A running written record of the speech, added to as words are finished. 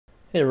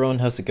Hey everyone,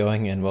 how's it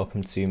going, and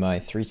welcome to my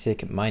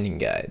 3-tick mining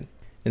guide.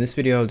 In this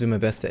video I'll do my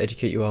best to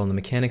educate you all on the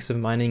mechanics of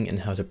mining and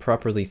how to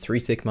properly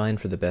 3-tick mine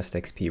for the best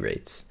XP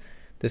rates.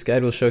 This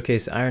guide will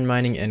showcase iron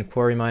mining and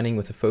quarry mining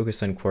with a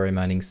focus on quarry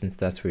mining since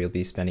that's where you'll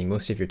be spending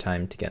most of your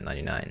time to get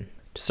 99.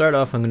 To start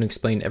off, I'm going to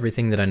explain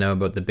everything that I know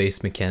about the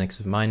base mechanics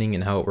of mining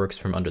and how it works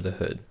from under the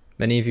hood.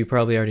 Many of you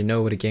probably already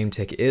know what a game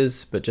tick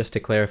is, but just to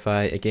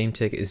clarify, a game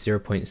tick is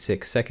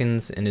 0.6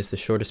 seconds and is the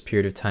shortest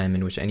period of time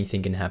in which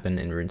anything can happen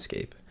in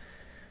RuneScape.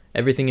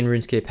 Everything in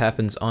RuneScape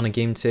happens on a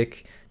game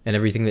tick, and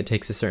everything that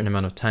takes a certain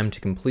amount of time to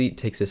complete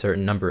takes a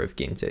certain number of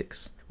game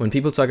ticks. When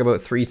people talk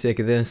about 3-tick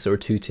this or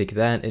 2-tick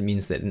that, it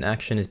means that an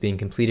action is being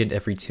completed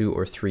every 2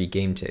 or 3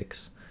 game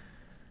ticks.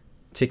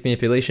 Tick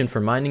manipulation for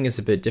mining is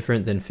a bit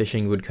different than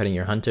fishing, woodcutting,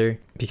 or hunter,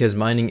 because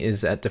mining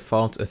is at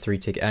default a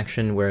 3-tick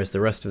action, whereas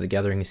the rest of the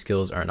gathering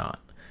skills are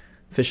not.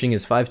 Fishing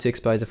is 5 ticks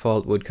by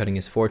default, woodcutting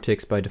is 4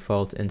 ticks by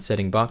default, and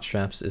setting box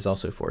traps is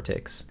also 4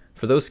 ticks.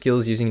 For those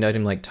skills, using an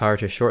item like tar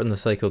to shorten the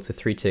cycle to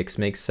 3 ticks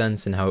makes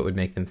sense in how it would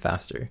make them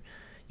faster.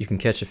 You can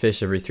catch a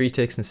fish every 3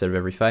 ticks instead of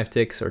every 5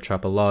 ticks, or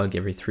chop a log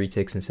every 3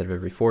 ticks instead of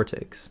every 4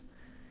 ticks.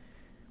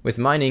 With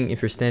mining,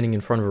 if you're standing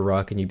in front of a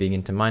rock and you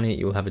begin to mine it,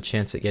 you will have a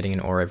chance at getting an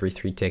ore every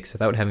 3 ticks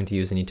without having to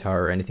use any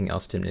tar or anything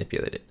else to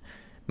manipulate it.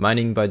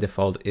 Mining by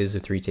default is a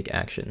 3-tick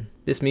action.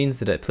 This means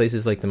that at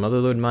places like the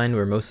Motherlode mine,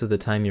 where most of the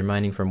time you're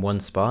mining from one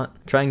spot,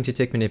 trying to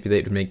tick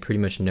manipulate would make pretty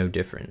much no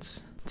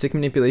difference. Tick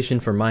manipulation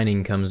for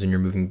mining comes when you're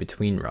moving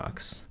between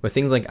rocks. With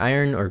things like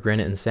iron or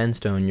granite and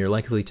sandstone, you're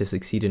likely to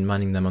succeed in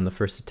mining them on the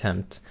first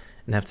attempt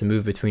and have to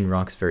move between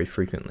rocks very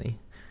frequently.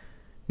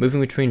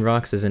 Moving between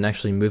rocks isn't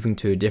actually moving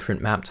to a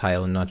different map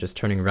tile and not just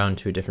turning around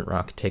to a different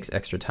rock takes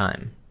extra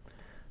time.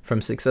 From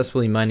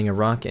successfully mining a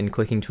rock and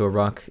clicking to a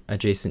rock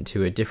adjacent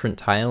to a different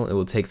tile, it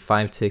will take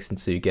 5 ticks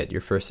until you get your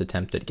first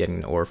attempt at getting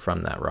an ore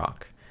from that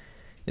rock.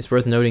 It's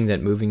worth noting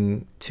that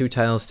moving 2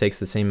 tiles takes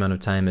the same amount of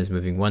time as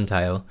moving 1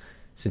 tile,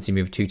 since you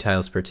move 2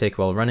 tiles per tick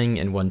while running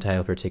and 1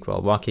 tile per tick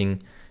while walking,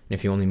 and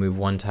if you only move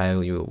 1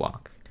 tile you will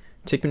walk.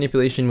 Tick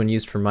manipulation when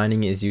used for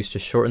mining is used to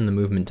shorten the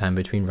movement time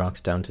between rocks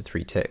down to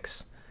 3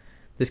 ticks.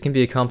 This can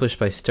be accomplished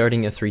by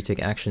starting a 3-tick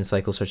action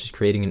cycle, such as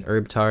creating an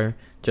herb tar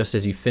just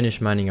as you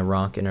finish mining a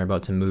rock and are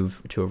about to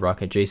move to a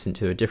rock adjacent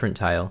to a different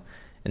tile,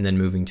 and then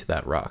moving to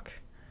that rock.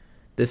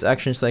 This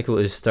action cycle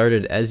is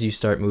started as you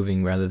start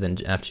moving rather than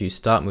after you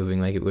stop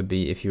moving like it would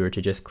be if you were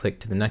to just click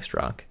to the next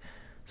rock.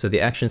 So the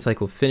action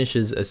cycle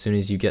finishes as soon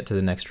as you get to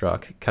the next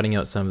rock, cutting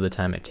out some of the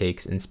time it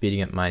takes and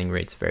speeding up mining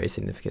rates very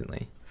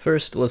significantly.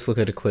 First, let's look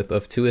at a clip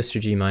of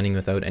 2SUG mining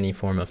without any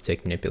form of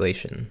tick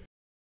manipulation.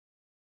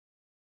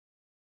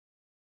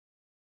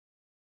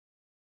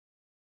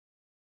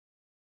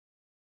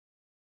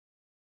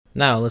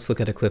 Now let's look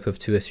at a clip of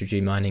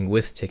 2SUG mining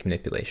with tick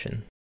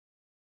manipulation.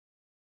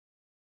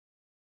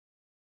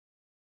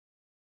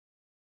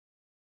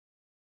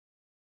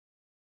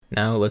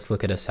 Now let's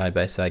look at a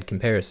side-by-side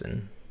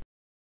comparison.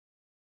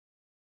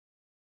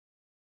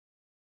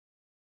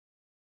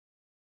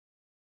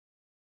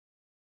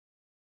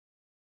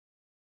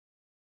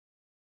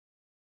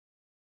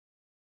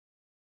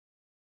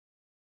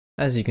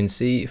 As you can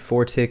see,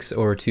 4 ticks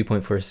or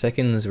 2.4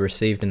 seconds were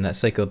saved in that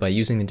cycle by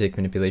using the tick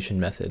manipulation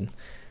method.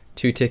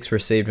 2 ticks were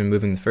saved when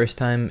moving the first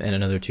time, and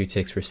another 2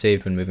 ticks were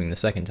saved when moving the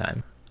second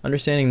time.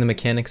 Understanding the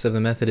mechanics of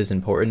the method is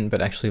important, but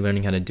actually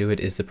learning how to do it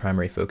is the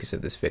primary focus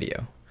of this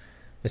video.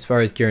 As far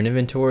as gear and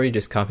inventory,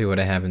 just copy what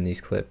I have in these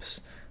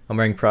clips. I'm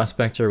wearing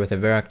Prospector with a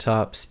Varrock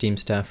top, Steam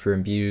Staff for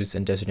Imbues,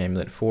 and Desert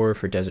Amulet 4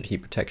 for Desert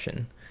Heat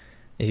Protection.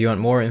 If you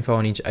want more info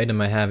on each item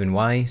I have and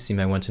why, see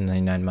my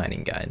 1-99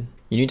 mining guide.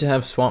 You need to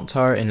have swamp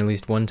tar and at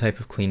least 1 type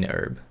of clean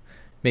herb.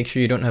 Make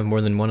sure you don't have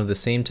more than 1 of the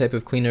same type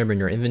of clean herb in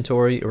your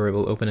inventory, or it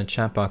will open a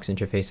chat box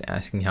interface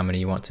asking how many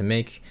you want to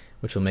make,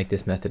 which will make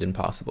this method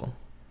impossible.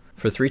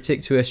 For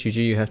 3-tick 2SUG,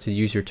 you have to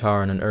use your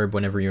tar on an herb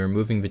whenever you are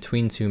moving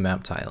between 2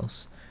 map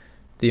tiles.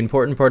 The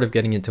important part of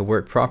getting it to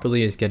work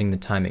properly is getting the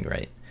timing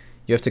right.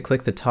 You have to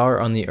click the tar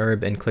on the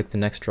herb and click the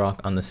next rock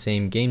on the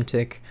same game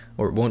tick,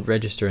 or it won't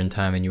register in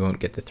time and you won't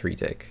get the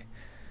 3-tick.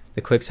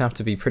 The clicks have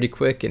to be pretty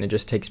quick, and it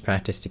just takes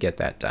practice to get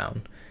that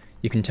down.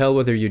 You can tell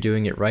whether you're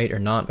doing it right or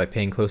not by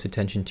paying close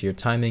attention to your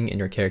timing and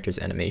your character's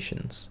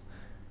animations.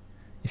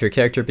 If your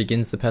character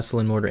begins the pestle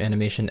and mortar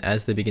animation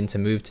as they begin to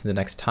move to the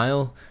next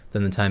tile,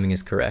 then the timing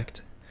is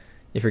correct.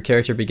 If your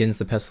character begins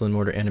the pestle and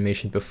mortar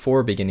animation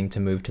before beginning to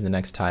move to the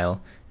next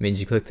tile, it means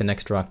you clicked the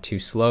next rock too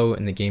slow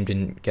and the game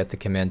didn't get the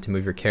command to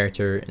move your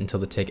character until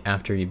the tick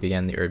after you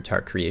began the herb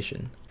tar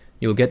creation.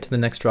 You will get to the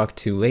next rock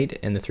too late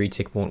and the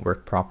 3-tick won't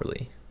work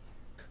properly.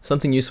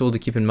 Something useful to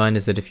keep in mind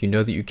is that if you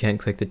know that you can't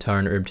click the tar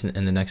and herb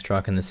and the next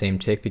rock on the same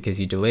tick because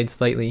you delayed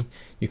slightly,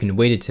 you can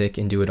wait a tick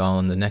and do it all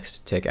on the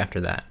next tick after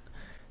that.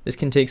 This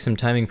can take some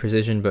timing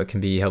precision but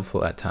can be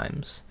helpful at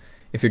times.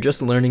 If you're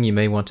just learning, you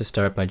may want to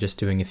start by just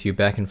doing a few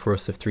back and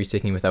forths of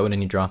 3-ticking without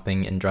any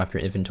dropping and drop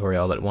your inventory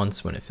all at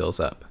once when it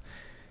fills up.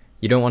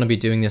 You don't want to be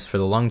doing this for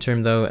the long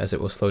term though, as it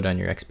will slow down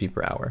your XP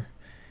per hour.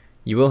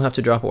 You will have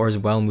to drop ores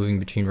while moving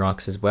between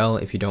rocks as well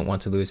if you don't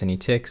want to lose any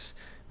ticks,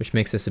 which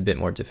makes this a bit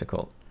more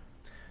difficult.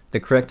 The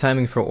correct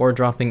timing for ore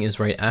dropping is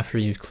right after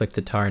you click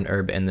the tar and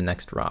herb and the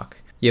next rock.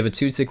 You have a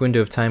 2-tick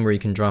window of time where you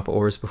can drop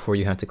ores before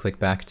you have to click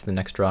back to the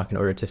next rock in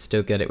order to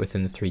still get it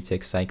within the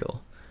 3-tick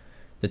cycle.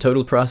 The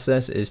total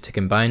process is to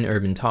combine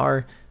herb and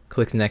tar,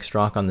 click the next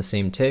rock on the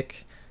same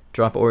tick,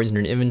 drop ores in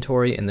your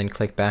inventory, and then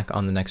click back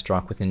on the next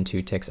rock within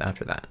 2 ticks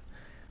after that.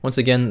 Once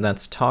again,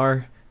 that's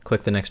tar,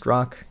 click the next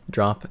rock,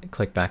 drop,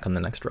 click back on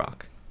the next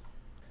rock.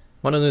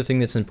 One other thing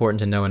that's important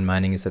to know in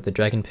mining is that the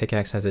dragon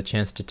pickaxe has a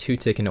chance to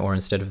 2-tick an ore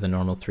instead of the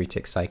normal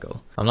 3-tick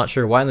cycle. I'm not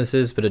sure why this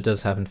is, but it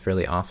does happen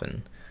fairly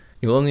often.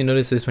 You will only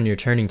notice this when you're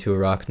turning to a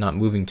rock, not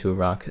moving to a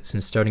rock,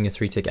 since starting a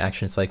 3-tick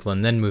action cycle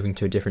and then moving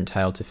to a different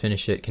tile to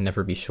finish it can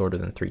never be shorter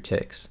than 3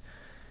 ticks.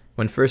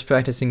 When first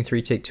practicing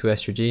 3-tick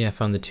 2SRG, I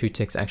found the 2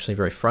 ticks actually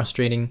very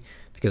frustrating,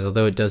 because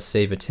although it does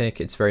save a tick,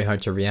 it's very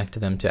hard to react to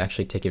them to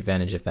actually take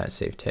advantage of that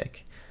saved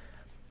tick.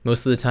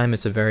 Most of the time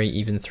it's a very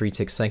even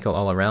 3-tick cycle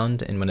all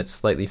around, and when it's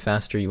slightly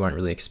faster you aren't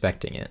really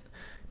expecting it.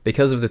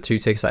 Because of the 2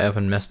 ticks I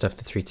often messed up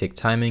the 3-tick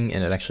timing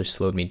and it actually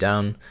slowed me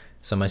down,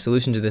 so my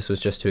solution to this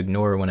was just to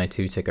ignore when I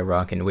 2-tick a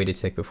rock and wait a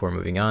tick before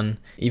moving on,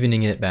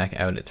 evening it back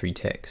out at 3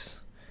 ticks.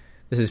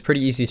 This is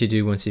pretty easy to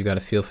do once you've got a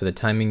feel for the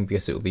timing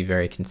because it will be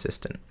very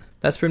consistent.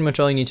 That's pretty much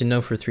all you need to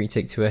know for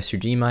 3-tick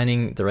 2SRG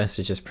mining, the rest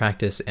is just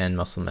practice and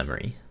muscle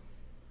memory.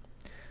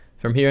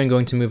 From here I'm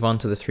going to move on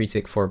to the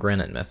 3-tick 4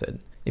 granite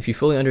method. If you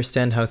fully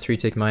understand how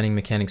 3-tick mining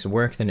mechanics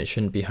work, then it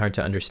shouldn't be hard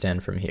to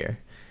understand from here.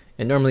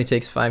 It normally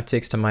takes 5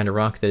 ticks to mine a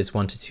rock that is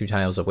 1 to 2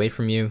 tiles away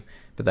from you,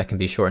 but that can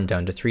be shortened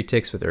down to 3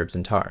 ticks with herbs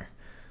and tar.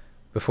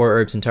 Before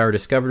herbs and tar were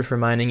discovered for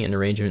mining, an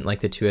arrangement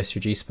like the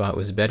 2SRG spot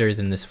was better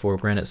than this 4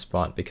 granite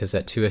spot because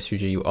at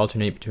 2SRG you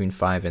alternate between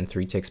 5 and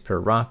 3 ticks per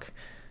rock,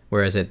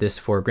 whereas at this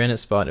 4 granite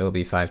spot it will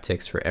be 5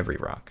 ticks for every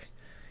rock.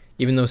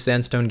 Even though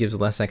sandstone gives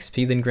less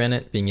XP than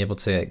granite, being able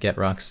to get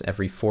rocks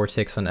every 4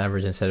 ticks on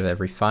average instead of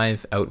every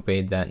 5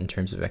 outweighed that in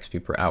terms of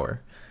XP per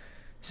hour.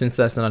 Since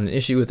that's not an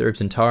issue with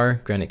herbs and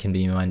tar, granite can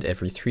be mined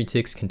every 3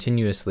 ticks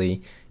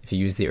continuously if you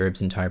use the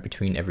herbs and tar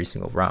between every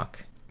single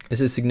rock.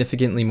 This is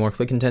significantly more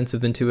click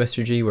intensive than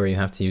 2SRG where you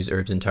have to use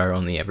herbs and tar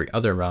only every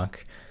other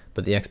rock,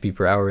 but the XP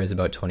per hour is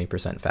about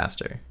 20%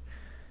 faster.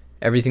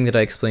 Everything that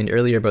I explained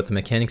earlier about the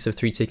mechanics of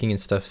 3-ticking and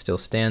stuff still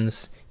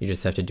stands, you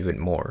just have to do it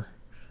more.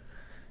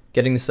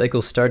 Getting the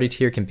cycle started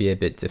here can be a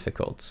bit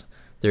difficult.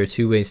 There are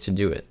 2 ways to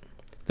do it.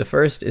 The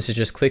first is to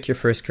just click your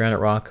first granite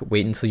rock,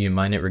 wait until you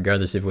mine it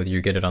regardless of whether you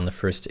get it on the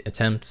first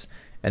attempt,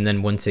 and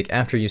then 1 tick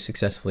after you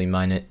successfully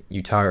mine it,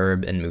 you tar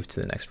herb and move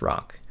to the next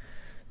rock.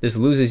 This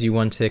loses you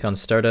 1 tick on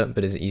startup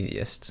but is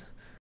easiest.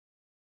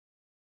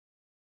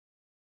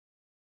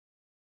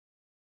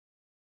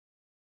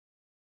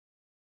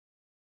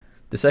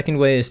 The second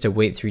way is to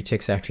wait 3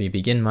 ticks after you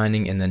begin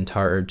mining and then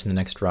tar herb to the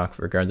next rock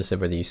regardless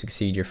of whether you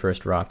succeed your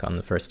first rock on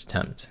the first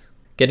attempt.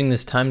 Getting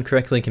this timed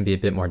correctly can be a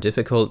bit more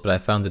difficult, but I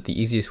found that the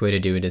easiest way to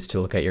do it is to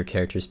look at your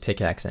character's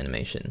pickaxe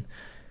animation.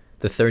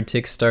 The 3rd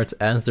tick starts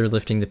as they're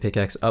lifting the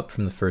pickaxe up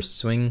from the first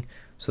swing,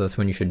 so that's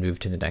when you should move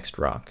to the next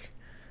rock.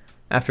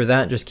 After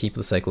that, just keep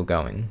the cycle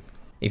going.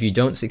 If you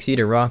don't succeed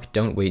a rock,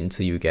 don't wait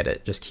until you get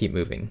it, just keep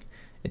moving.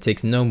 It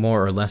takes no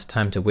more or less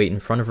time to wait in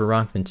front of a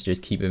rock than to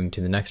just keep moving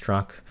to the next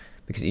rock,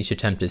 because each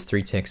attempt is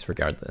 3 ticks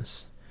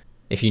regardless.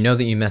 If you know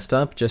that you messed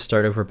up, just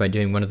start over by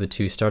doing one of the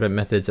 2 startup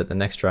methods at the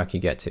next rock you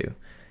get to.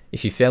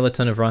 If you fail a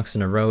ton of rocks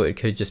in a row, it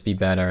could just be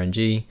bad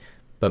RNG,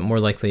 but more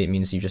likely it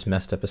means you just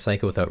messed up a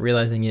cycle without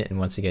realizing it, and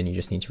once again you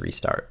just need to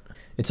restart.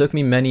 It took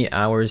me many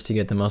hours to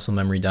get the muscle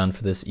memory down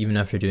for this, even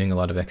after doing a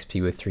lot of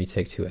XP with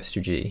 3-tick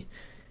 2SRG.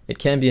 It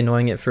can be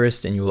annoying at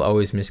first, and you will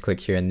always misclick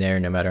here and there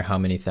no matter how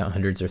many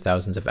hundreds or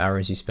thousands of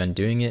hours you spend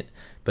doing it,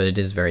 but it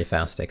is very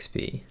fast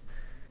XP.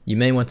 You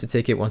may want to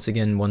take it once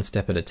again 1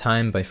 step at a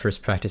time by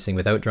first practicing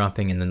without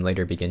dropping and then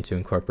later begin to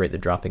incorporate the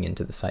dropping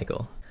into the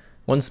cycle.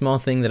 One small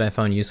thing that I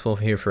found useful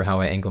here for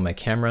how I angle my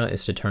camera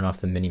is to turn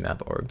off the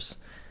minimap orbs.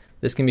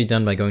 This can be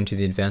done by going to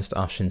the advanced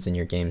options in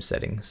your game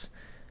settings.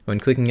 When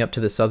clicking up to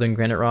the southern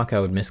granite rock, I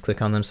would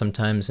misclick on them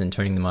sometimes, and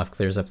turning them off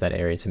clears up that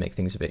area to make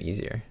things a bit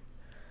easier.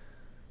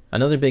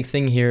 Another big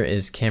thing here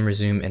is camera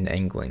zoom and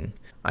angling.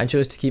 I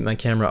chose to keep my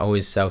camera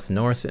always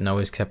south-north and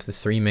always kept the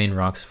 3 main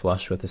rocks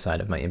flush with the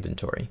side of my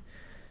inventory.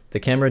 The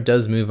camera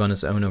does move on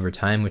its own over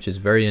time, which is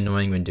very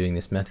annoying when doing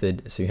this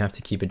method, so you have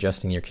to keep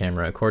adjusting your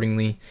camera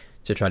accordingly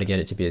to try to get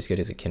it to be as good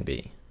as it can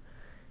be.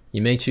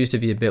 You may choose to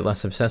be a bit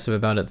less obsessive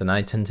about it than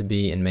I tend to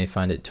be and may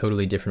find a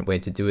totally different way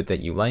to do it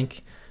that you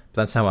like,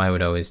 but that's how I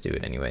would always do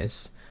it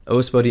anyways.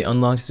 OSBuddy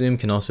unlocked zoom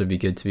can also be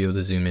good to be able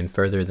to zoom in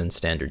further than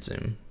standard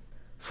zoom.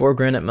 4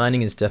 granite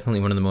mining is definitely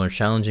one of the more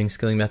challenging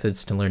skilling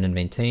methods to learn and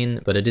maintain,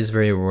 but it is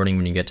very rewarding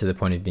when you get to the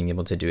point of being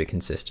able to do it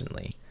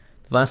consistently.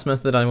 The last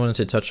method I wanted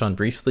to touch on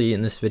briefly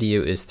in this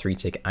video is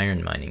 3-tick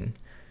iron mining.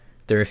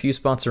 There are a few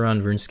spots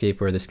around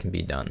RuneScape where this can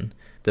be done.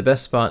 The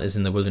best spot is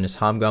in the Wilderness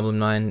Hobgoblin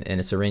mine, and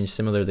it's arranged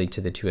similarly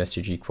to the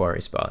 2SRG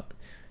Quarry spot.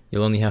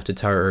 You'll only have to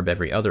tar herb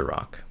every other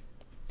rock.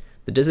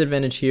 The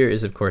disadvantage here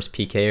is of course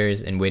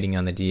PKers and waiting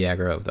on the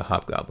de-aggro of the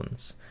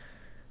Hobgoblins.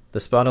 The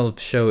spot I'll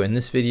show in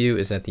this video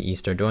is at the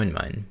East Ardoyne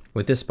mine.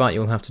 With this spot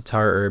you'll have to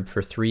tar herb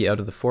for 3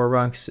 out of the 4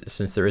 rocks,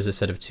 since there is a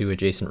set of 2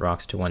 adjacent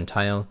rocks to one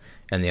tile,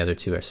 and the other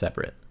 2 are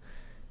separate.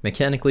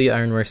 Mechanically,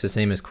 iron works the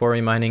same as quarry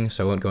mining,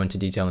 so I won't go into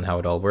detail on how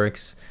it all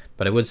works,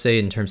 but I would say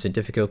in terms of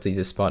difficulty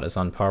this spot is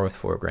on par with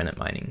 4 granite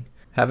mining.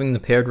 Having the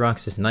paired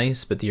rocks is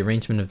nice, but the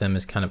arrangement of them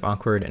is kind of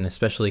awkward, and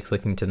especially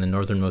clicking to the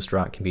northernmost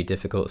rock can be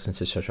difficult since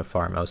there's such a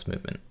far mouse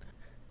movement.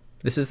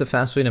 This is the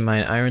fast way to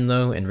mine iron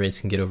though, and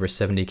rates can get over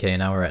 70k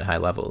an hour at high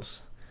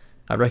levels.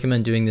 I'd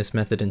recommend doing this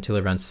method until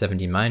around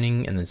 70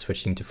 mining, and then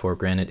switching to 4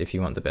 granite if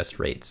you want the best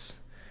rates.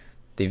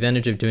 The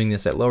advantage of doing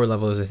this at lower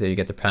levels is that you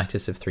get the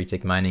practice of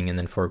 3-tick mining, and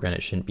then 4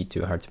 granite shouldn't be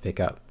too hard to pick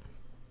up.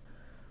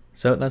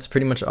 So that's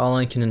pretty much all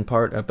I can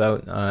impart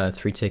about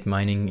 3-tick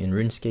mining in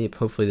RuneScape.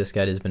 Hopefully this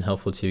guide has been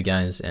helpful to you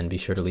guys, and be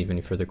sure to leave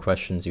any further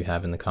questions you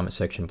have in the comment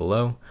section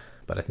below.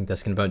 But I think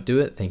that's going to about do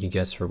it. Thank you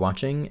guys for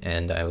watching,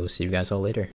 and I will see you guys all later.